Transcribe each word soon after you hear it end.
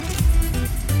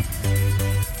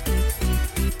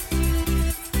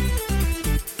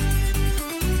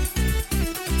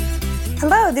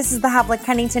This is the Havilah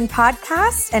Cunnington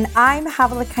podcast, and I'm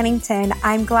Havilah Cunnington.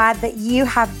 I'm glad that you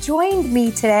have joined me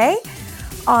today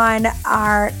on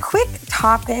our quick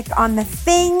topic on the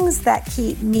things that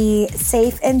keep me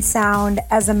safe and sound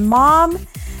as a mom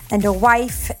and a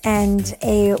wife and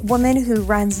a woman who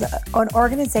runs an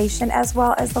organization as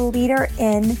well as a leader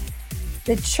in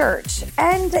the church.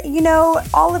 And,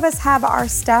 all of us have our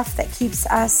stuff that keeps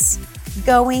us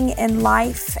going in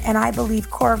life, and I believe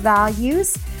core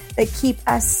values that keep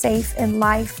us safe in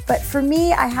life. But for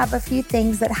me, I have a few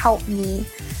things that help me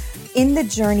in the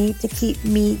journey to keep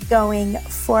me going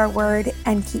forward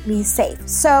and keep me safe.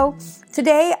 So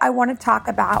today I want to talk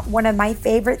about one of my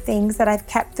favorite things that I've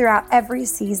kept throughout every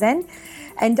season.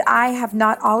 And I have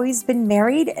not always been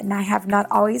married, and I have not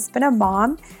always been a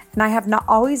mom, and I have not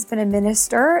always been a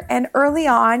minister. And early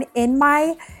on in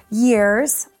my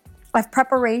years of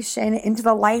preparation into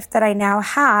the life that I now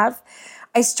have,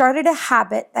 I started a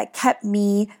habit that kept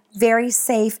me very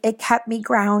safe. It kept me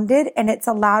grounded, and it's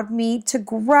allowed me to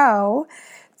grow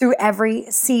through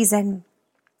every season.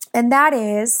 And that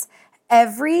is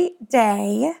every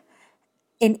day,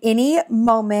 in any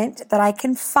moment that I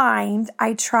can find,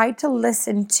 I try to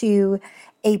listen to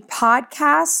a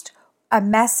podcast, a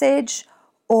message,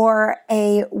 or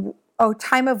a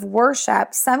time of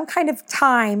worship, some kind of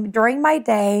time during my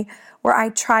day where I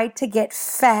try to get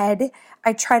fed.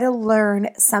 I try to learn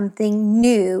something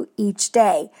new each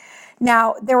day.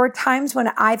 Now, there were times when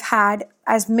I've had,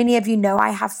 as many of you know, I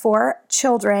have 4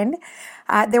 children.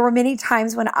 There were many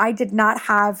times when I did not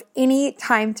have any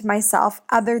time to myself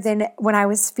other than when I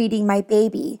was feeding my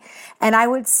baby. And I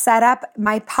would set up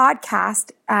my podcast,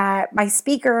 my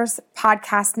speaker's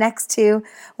podcast next to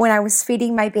when I was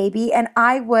feeding my baby. And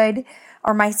I would,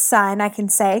 or my son, I can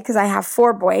say, because I have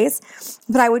 4 boys,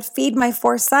 but I would feed my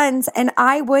 4 sons, and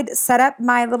I would set up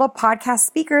my little podcast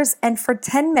speakers, and for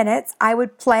 10 minutes, I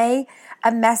would play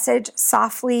a message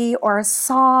softly or a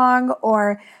song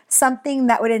or something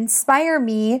that would inspire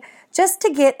me just to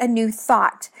get a new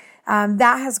thought.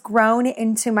 That has grown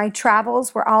into my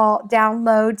travels where I'll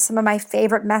download some of my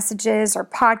favorite messages or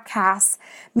podcasts,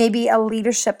 maybe a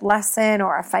leadership lesson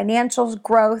or a financial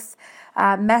growth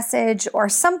message or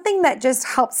something that just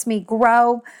helps me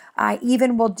grow. I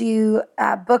even will do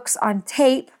books on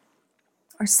tape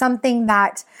or something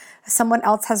that someone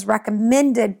else has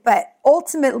recommended. But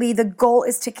ultimately, the goal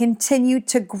is to continue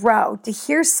to grow, to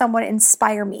hear someone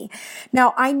inspire me.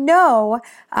 Now, I know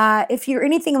if you're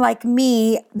anything like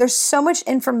me, there's so much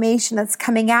information that's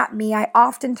coming at me. I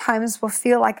oftentimes will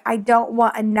feel like I don't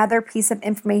want another piece of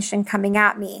information coming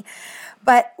at me.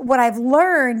 But what I've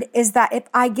learned is that if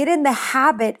I get in the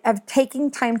habit of taking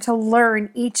time to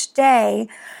learn each day,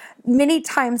 many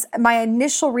times my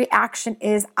initial reaction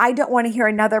is, I don't want to hear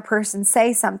another person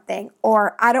say something,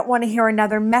 or I don't want to hear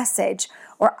another message,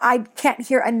 or I can't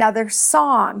hear another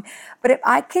song. But if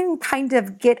I can kind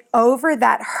of get over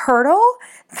that hurdle,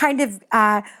 kind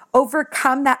of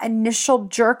overcome that initial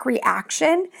jerk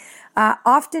reaction,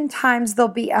 oftentimes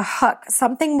there'll be a hook.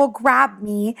 Something will grab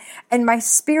me, and my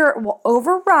spirit will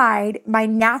override my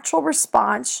natural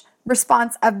response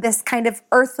of this kind of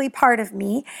earthly part of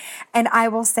me. And I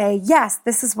will say, yes,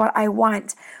 this is what I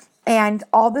want. And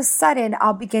all of a sudden,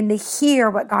 I'll begin to hear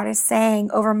what God is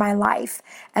saying over my life.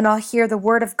 And I'll hear the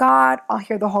word of God. I'll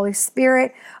hear the Holy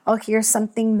Spirit. I'll hear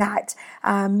something that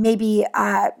maybe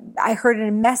I heard in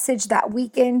a message that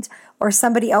weekend, or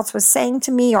somebody else was saying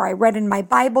to me, or I read in my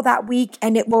Bible that week,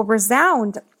 and it will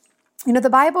resound. The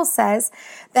Bible says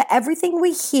that everything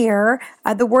we hear,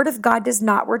 the word of God does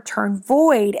not return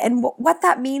void. And what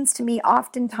that means to me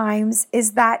oftentimes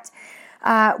is that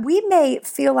we may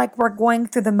feel like we're going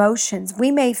through the motions.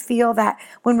 We may feel that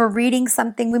when we're reading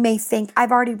something, we may think,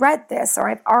 I've already read this, or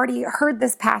I've already heard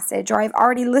this passage, or I've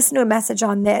already listened to a message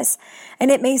on this.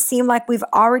 And it may seem like we've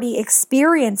already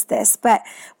experienced this. But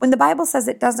when the Bible says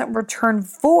it doesn't return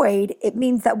void, it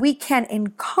means that we can,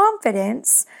 in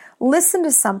confidence, listen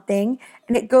to something,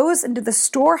 and it goes into the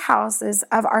storehouses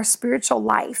of our spiritual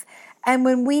life. And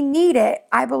when we need it,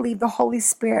 I believe the Holy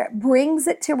Spirit brings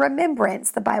it to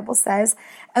remembrance, the Bible says,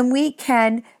 and we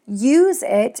can use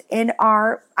it in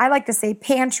our, I like to say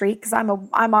pantry, because I'm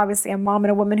obviously a mom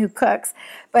and a woman who cooks,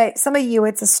 but some of you,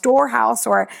 it's a storehouse,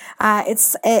 or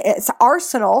it's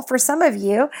arsenal for some of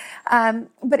you,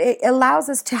 but it allows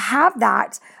us to have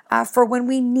that for when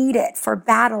we need it, for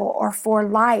battle or for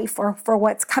life or for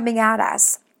what's coming at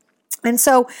us. And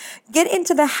so get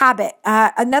into the habit.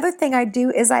 Another thing I do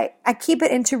is I keep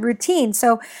it into routine.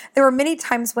 So there were many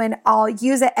times when I'll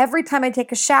use it every time I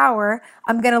take a shower.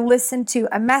 I'm going to listen to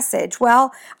a message.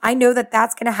 Well, I know that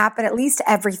that's going to happen at least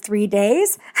every 3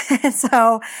 days.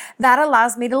 So that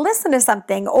allows me to listen to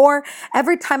something. Or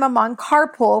every time I'm on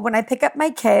carpool, when I pick up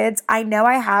my kids, I know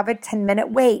I have a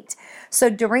 10-minute wait. So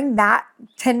during that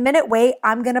 10-minute wait,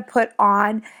 I'm going to put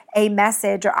on a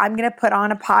message, or I'm going to put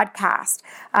on a podcast.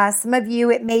 Some of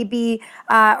you, it may be,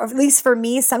 or at least for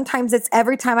me, sometimes it's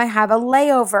every time I have a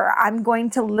layover, I'm going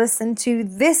to listen to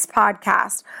this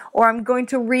podcast, or I'm going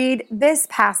to read this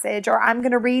passage, or I'm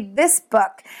going to read this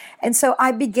book. And so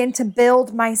I begin to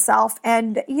build myself,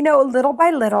 and, little by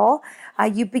little,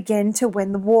 you begin to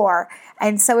win the war.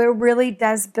 And so it really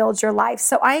does build your life.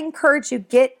 So I encourage you,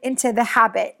 get into the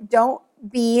habit. Don't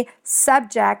be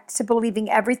subject to believing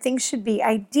everything should be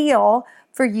ideal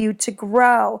for you to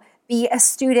grow. Be a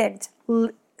student.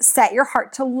 Set your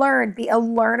heart to learn. Be a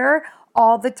learner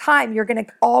all the time. You're going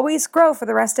to always grow for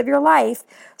the rest of your life.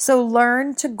 So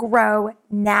learn to grow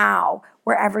now,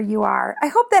 wherever you are. I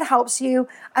hope that helps you.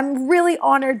 I'm really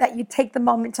honored that you take the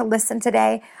moment to listen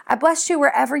today. I bless you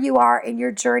wherever you are in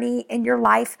your journey, in your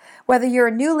life, whether you're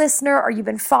a new listener or you've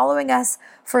been following us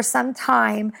for some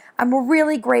time. I'm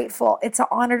really grateful. It's an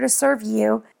honor to serve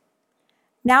you.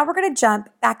 Now we're going to jump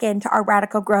back into our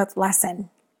radical growth lesson.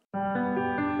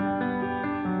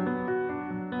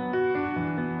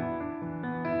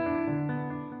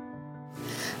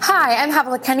 Hi, I'm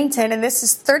Havilah Cunnington, and this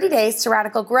is 30 Days to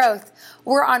Radical Growth.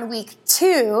 We're on week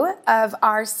 2 of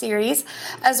our series,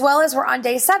 as well as we're on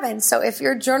day 7. So if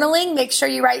you're journaling, make sure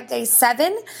you write day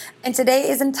 7. And today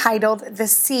is entitled The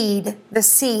Seed. The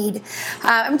Seed.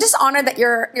 I'm just honored that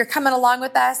you're coming along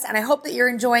with us, and I hope that you're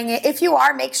enjoying it. If you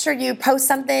are, make sure you post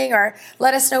something or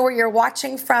let us know where you're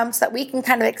watching from so that we can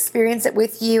kind of experience it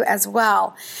with you as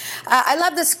well. I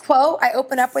love this quote. I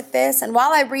open up with this, and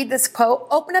while I read this quote,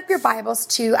 open up your Bibles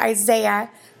to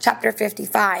Isaiah chapter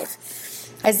 55.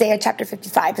 Isaiah chapter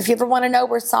 55. If you ever want to know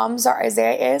where Psalms or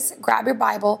Isaiah is, grab your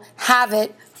Bible, have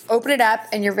it, open it up,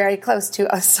 and you're very close to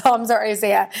Psalms or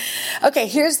Isaiah. Okay,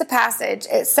 here's the passage.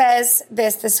 It says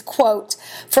this quote,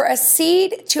 "For a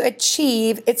seed to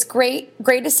achieve its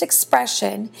greatest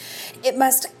expression, it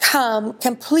must come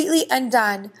completely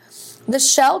undone. The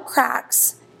shell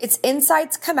cracks, its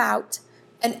insides come out,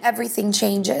 and everything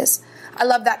changes." I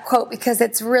love that quote because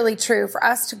it's really true. For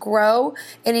us to grow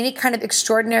in any kind of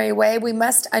extraordinary way, we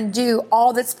must undo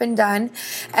all that's been done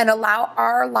and allow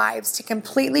our lives to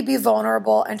completely be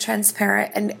vulnerable and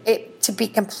transparent, and it to be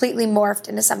completely morphed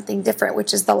into something different,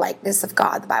 which is the likeness of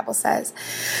God, the Bible says.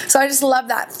 So I just love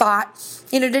that thought.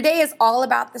 Today is all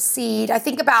about the seed. I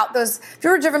think about those, if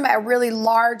you're driven by a really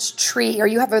large tree, or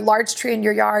you have a large tree in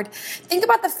your yard, think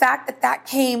about the fact that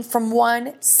came from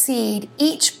one seed.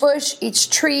 Each bush, each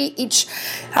tree, each,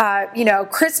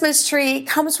 Christmas tree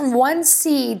comes from one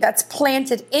seed that's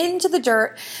planted into the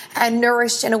dirt and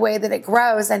nourished in a way that it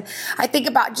grows. And I think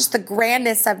about just the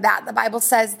grandness of that. The Bible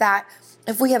says that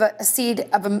if we have the seed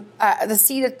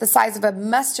at the size of a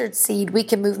mustard seed, we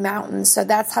can move mountains. So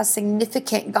that's how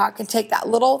significant God can take that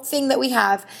little thing that we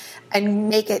have and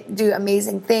make it do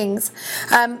amazing things.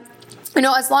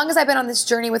 As long as I've been on this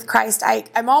journey with Christ,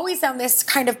 I'm always on this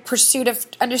kind of pursuit of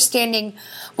understanding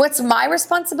what's my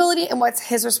responsibility and what's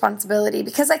his responsibility.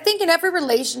 Because I think in every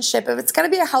relationship, if it's going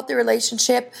to be a healthy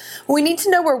relationship, we need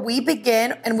to know where we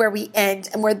begin and where we end,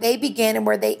 and where they begin and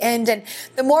where they end. And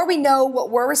the more we know what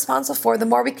we're responsible for, the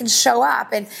more we can show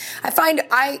up. And I find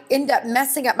I end up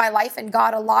messing up my life and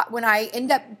God a lot when I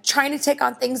end up trying to take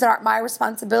on things that aren't my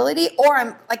responsibility, or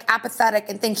I'm like apathetic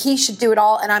and think he should do it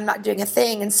all and I'm not doing a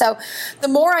thing. And so the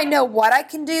more I know what I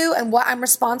can do and what I'm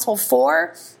responsible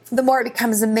for, the more it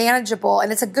becomes manageable.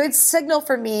 And it's a good signal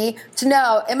for me to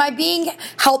know, am I being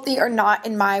healthy or not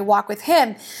in my walk with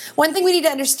him? One thing we need to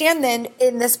understand then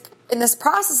in this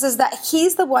process is that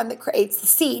he's the one that creates the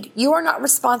seed. You are not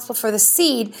responsible for the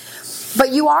seed,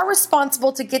 but you are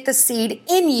responsible to get the seed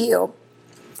in you.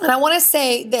 And I want to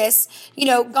say this,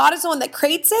 God is the one that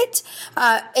creates it,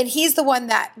 and he's the one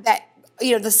that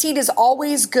the seed is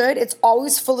always good. It's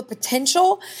always full of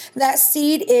potential. That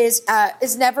seed is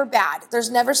never bad. There's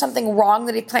never something wrong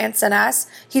that he plants in us.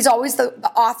 He's always the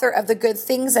author of the good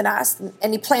things in us,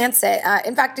 and he plants it.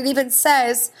 In fact, it even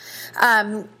says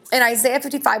in Isaiah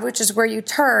 55, which is where you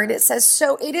turned, it says,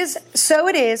 so it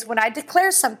is when I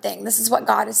declare something. This is what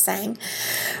God is saying.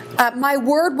 My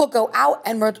word will go out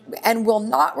and will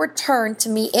not return to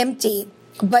me empty,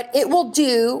 but it will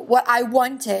do what I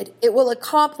wanted. It will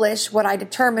accomplish what I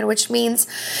determined, which means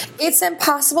it's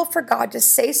impossible for God to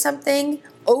say something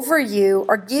over you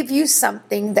or give you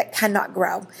something that cannot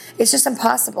grow. It's just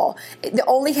impossible. The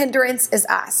only hindrance is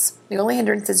us. The only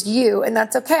hindrance is you, and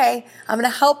that's okay. I'm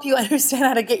going to help you understand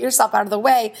how to get yourself out of the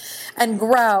way and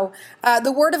grow.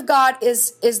 The Word of God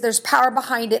is there's power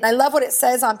behind it. And I love what it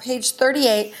says on page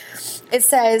 38. It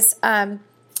says,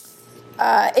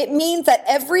 it means that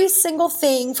every single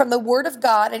thing from the Word of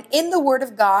God and in the Word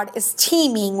of God is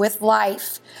teeming with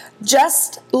life,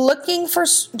 just looking for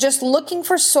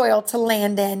soil to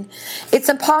land in. It's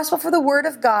impossible for the Word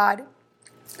of God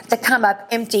to come up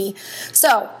empty.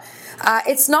 So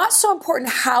it's not so important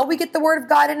how we get the Word of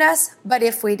God in us, but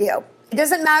if we do. It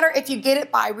doesn't matter if you get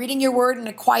it by reading your word in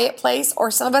a quiet place,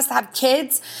 or some of us have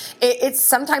kids.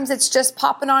 Sometimes it's just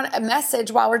popping on a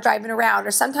message while we're driving around,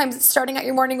 or sometimes it's starting out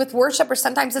your morning with worship, or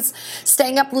sometimes it's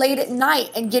staying up late at night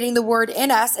and getting the word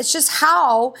in us. It's just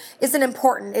how isn't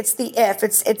important. It's the if.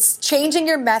 It's changing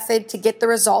your method to get the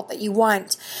result that you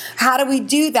want. How do we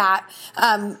do that?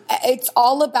 It's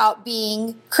all about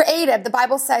being creative. The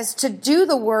Bible says to do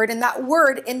the word, and that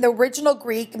word in the original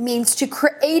Greek means to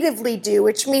creatively do,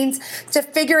 which means to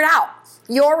figure it out.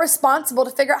 You're responsible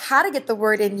to figure out how to get the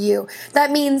word in you.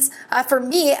 That means for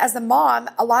me as a mom,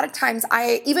 a lot of times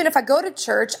even if I go to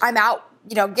church, I'm out,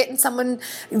 getting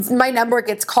my number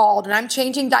gets called and I'm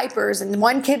changing diapers and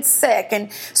one kid's sick.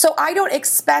 And so I don't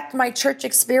expect my church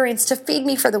experience to feed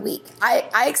me for the week.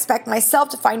 I expect myself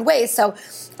to find ways. So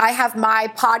I have my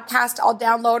podcast I'll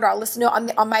download, or I'll listen to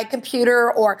it on my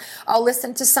computer, or I'll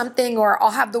listen to something, or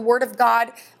I'll have the Word of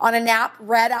God on an app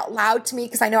read out loud to me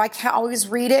because I know I can't always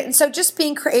read it. And so just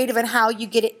being creative in how you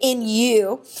get it in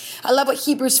you. I love what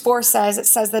Hebrews 4 says. It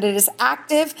says that it is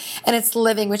active and it's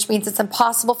living, which means it's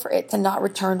impossible for it to not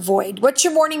return void. What's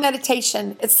your morning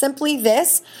meditation? It's simply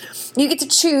this. You get to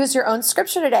choose your own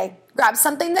scripture today. Grab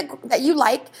something that you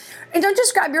like, and don't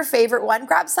just grab your favorite one.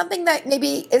 Grab something that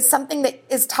maybe is something that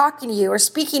is talking to you or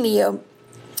speaking to you.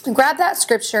 Grab that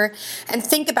scripture and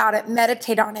think about it,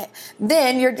 meditate on it.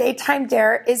 Then your daytime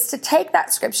dare is to take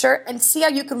that scripture and see how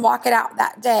you can walk it out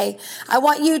that day. I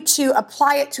want you to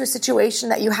apply it to a situation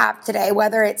that you have today,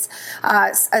 whether it's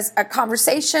a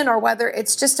conversation or whether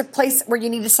it's just a place where you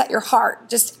need to set your heart.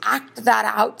 Just act that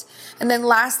out. And then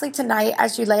lastly, tonight,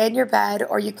 as you lay in your bed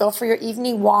or you go for your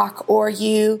evening walk or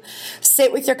you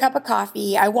sit with your cup of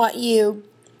coffee, I want you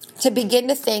to begin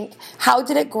to think, how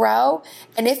did it grow?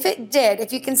 And if it did,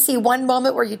 if you can see one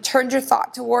moment where you turned your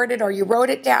thought toward it, or you wrote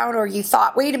it down, or you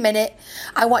thought, wait a minute,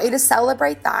 I want you to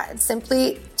celebrate that and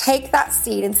simply take that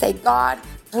seed and say, God,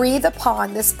 breathe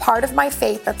upon this part of my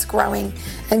faith that's growing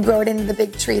and grow it into the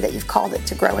big tree that you've called it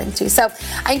to grow into. So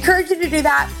I encourage you to do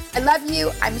that. I love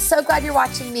you. I'm so glad you're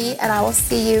watching me, and I will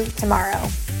see you tomorrow.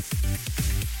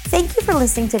 Thank you for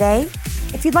listening today.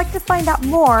 If you'd like to find out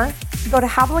more, go to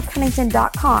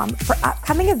HavilahCunnington.com for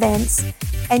upcoming events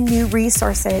and new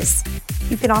resources.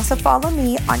 You can also follow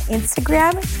me on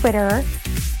Instagram, Twitter,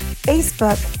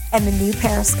 Facebook, and the new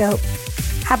Periscope.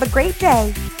 Have a great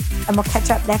day, and we'll catch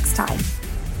up next time.